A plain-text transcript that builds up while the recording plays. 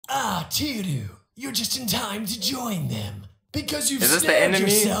Ah, Tiru, you're just in time to join them. Because you've snared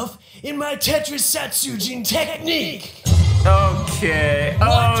yourself in my Tetris Satsujin technique. Okay,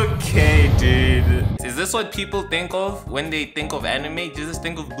 okay, dude. Is this what people think of when they think of anime? Just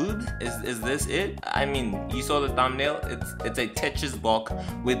think of boobs? Is this it? I mean, you saw the thumbnail. It's a Tetris block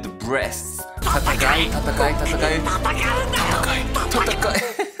with breasts. Tatakai.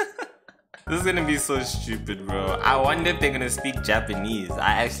 This is gonna be so stupid, bro. I wonder if they're gonna speak Japanese.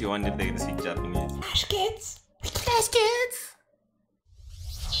 I actually wonder if they're gonna speak Japanese. Flashgitz. Flashgitz.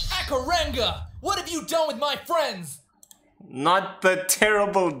 Akarenga, what have you done with my friends? Not the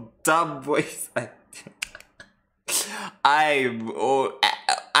terrible dub voice. I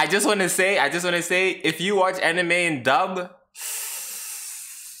just want to say, if you watch anime in dub,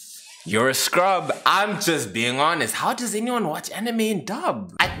 you're a scrub. I'm just being honest. How does anyone watch anime in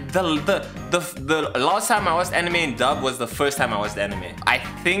dub? The last time I watched anime in dub was the first time I watched anime. I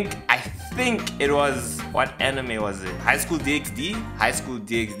think it was, what anime was it? High School DxD? High School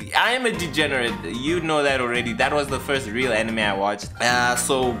DxD. I am a degenerate. You know that already. That was the first real anime I watched.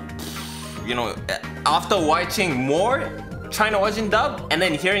 So, you know, after watching more, trying to watch in dub, and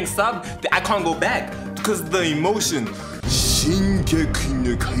then hearing sub, I can't go back because the emotion.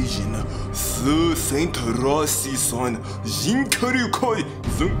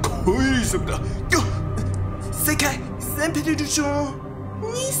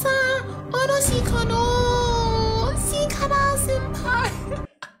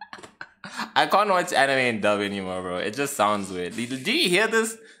 I can't watch anime in dub anymore, bro. It just sounds weird. Do you hear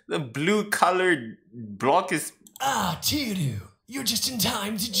this? The blue colored block is... Ah, Tiru, you're just in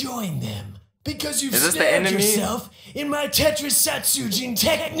time to join them. Because you've snared yourself in my Tetris Satsujin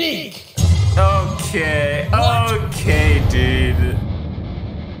technique. Okay, okay, dude.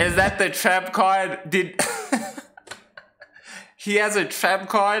 Is that the trap card? He has a trap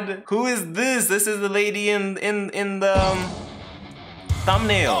card? Who is this? This is the lady in the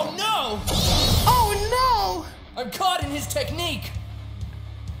thumbnail. Oh no! Oh no! I'm caught in his technique.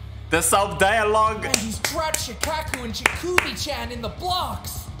 The self-dialogue. And he's trapped Shikaku and Chikubi-chan in the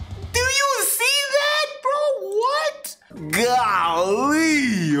blocks. Do you see that, bro? What?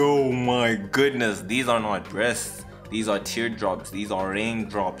 Golly! Oh my goodness. These are not breasts. These are teardrops. These are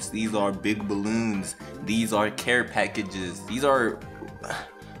raindrops. These are big balloons. These are care packages. These are...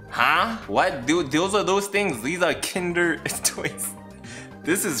 Huh? What? Dude, those are those things. These are Kinder toys.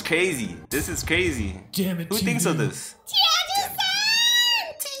 This is crazy. This is crazy. Damn it, Who thinks of this?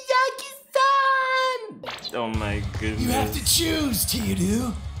 Tiyaki-san! Oh my goodness. You have to choose,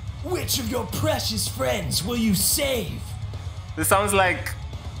 Tiru. Which of your precious friends will you save? This sounds like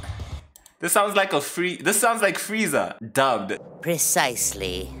Frieza dubbed.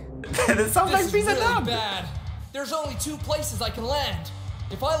 Precisely. This sounds like Frieza really dubbed. Bad. There's only 2 places I can land.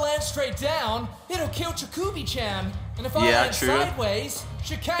 If I land straight down, it'll kill Chikubi-chan. And if I land sideways,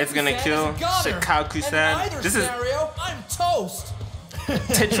 Shikaku-san it's gonna kill Shikaku-san. In either scenario, I'm toast.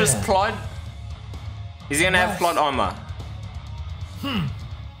 Tetris plot. He's gonna have plot armor.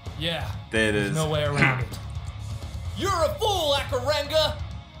 Yeah. There it is. There's no way around it. You're a fool, Akarenga.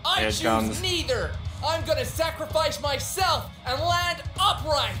 I Here choose neither. I'm gonna sacrifice myself and land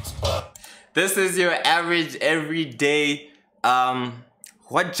upright. This is your average everyday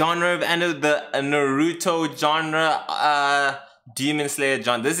what genre of anime? The Naruto genre, Demon Slayer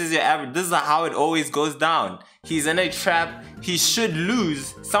genre. This is your average. This is how it always goes down. He's in a trap. He should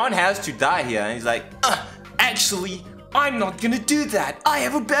lose. Someone has to die here. And he's like, actually, I'm not gonna do that. I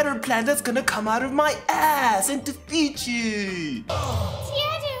have a better plan that's gonna come out of my ass and defeat you.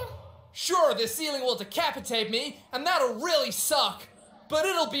 Sure, the ceiling will decapitate me, and that'll really suck. But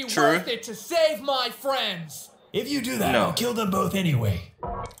it'll be worth it to save my friends. If you do that, I'll kill them both anyway.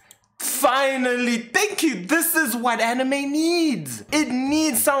 Finally, thank you. This is what anime needs. It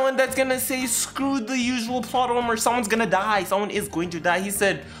needs someone that's gonna say, screw the usual plot armor. Someone's gonna die. Someone is going to die. He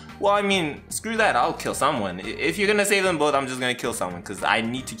said, well, I mean, screw that. I'll kill someone. If you're gonna save them both, I'm just gonna kill someone because I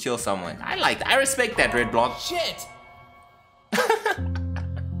need to kill someone. I respect that, Red Block. Shit.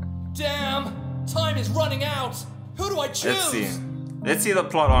 Damn, time is running out. Who do I choose? Let's see the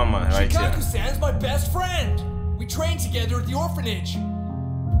plot armor right here. Shikaku-san's my best friend. We trained together at the orphanage.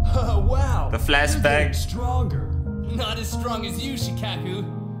 Wow. The flashback. Stronger. Not as strong as you, Shikaku.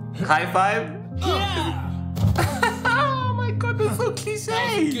 High five? Yeah. Oh my god, that's so cliche.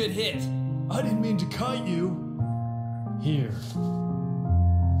 That was a good hit. I didn't mean to kite you. Here.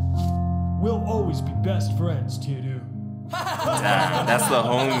 We'll always be best friends, Tiru. That's the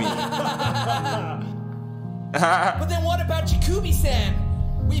homie. But then what about Chikubi-san?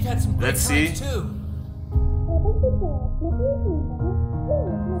 We've had some great times too.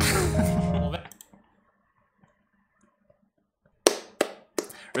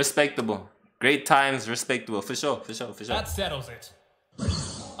 Respectable. Great times, respectable. For sure. That settles it.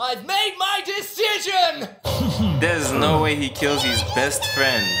 I've made my decision! There's no way he kills his best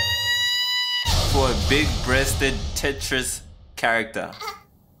friend for a big-breasted Tetris character.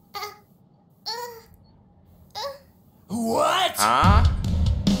 What? Huh?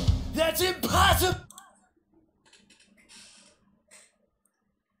 That's impossible!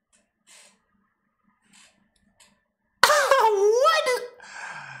 What?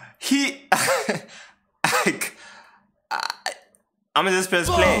 He... I'ma just press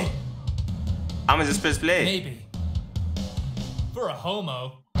play. Maybe. For a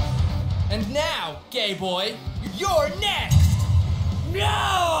homo. And now, gay boy, you're next!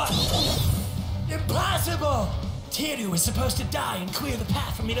 No! Impossible! Teru was supposed to die and clear the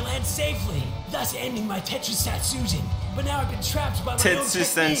path for me to land safely, thus ending my Tetris Satsujin. But now I've been trapped by my own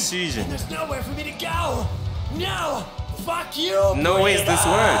Tetris technique, and there's nowhere for me to go! No! Fuck you! No ways this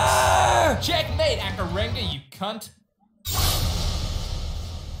works! Checkmate, Akarenga, you cunt!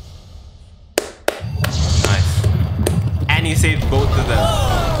 Nice. And he saved both of them.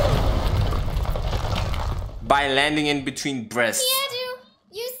 By landing in between breasts. Teru,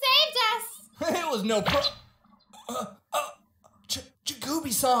 you saved us! It was no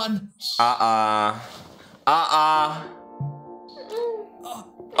Jacoby-san!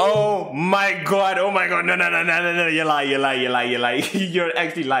 Oh my god, no, you lie. You're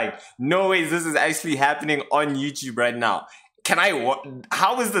actually lying. No ways this is actually happening on YouTube right now.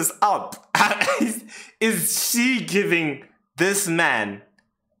 How is this up? Is she giving this man?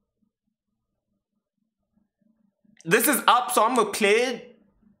 This is up, so I'm gonna play it.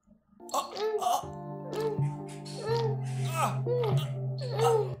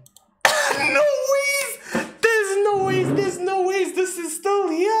 No ways! There's no ways this is still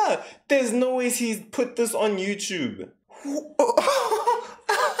here. There's no ways he's put this on YouTube.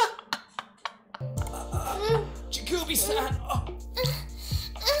 Jacoby-san!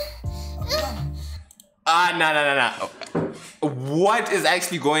 No. What is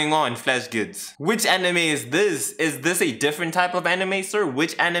actually going on, Flashgitz? Which anime is this? Is this a different type of anime, sir?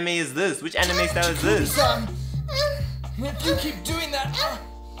 Which anime is this? Which anime style is this? Jacoby-san! If you keep doing that,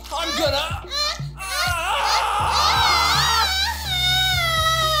 I'm gonna...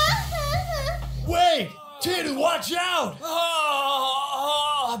 Wait! Teru, watch out!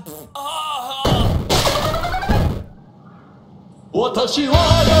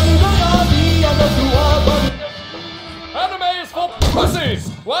 Anime is for pussies!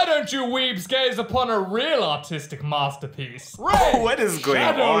 Why don't you weebs gaze upon a real artistic masterpiece? Oh, what is going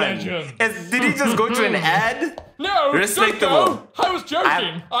Shadow on? Legend. Did he just go to an ad? No, Respectable. don't go. I was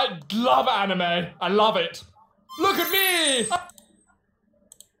joking. I love anime. I love it. Look at me!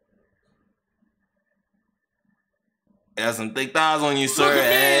 There's some thick thighs on you, sir. Look at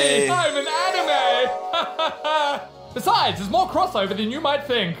Hey. me! I'm an anime! Besides, there's more crossover than you might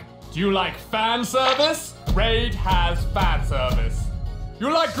think. Do you like fan service? Raid has fan service.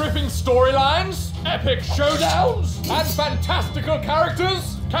 You like gripping storylines, epic showdowns, and fantastical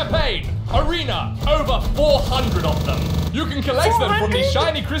characters? Campaign, arena, over 400 of them. You can collect them from these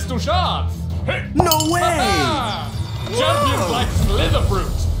shiny crystal shards. No way! Champions like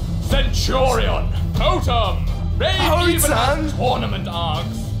Slitherfruit, Centurion, Totem. Raid even has tournament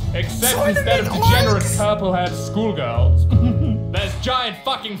arcs. Except instead of degenerate purple-haired schoolgirls. There's giant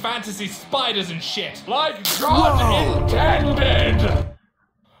fucking fantasy spiders and shit. Like God intended!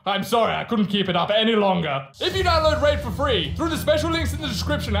 I'm sorry, I couldn't keep it up any longer. If you download Raid for free, through the special links in the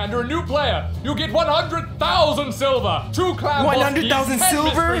description and are a new player, you'll get 100,000 silver, 2 clan 100,000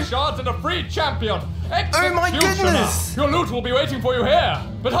 silver? mystery shards and a free champion. Oh my goodness! Your loot will be waiting for you here.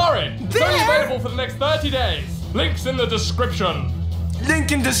 But hurry, it's only available for the next 30 days. Links in the description.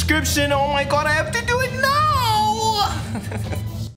 Link in description. Oh my god, I have to do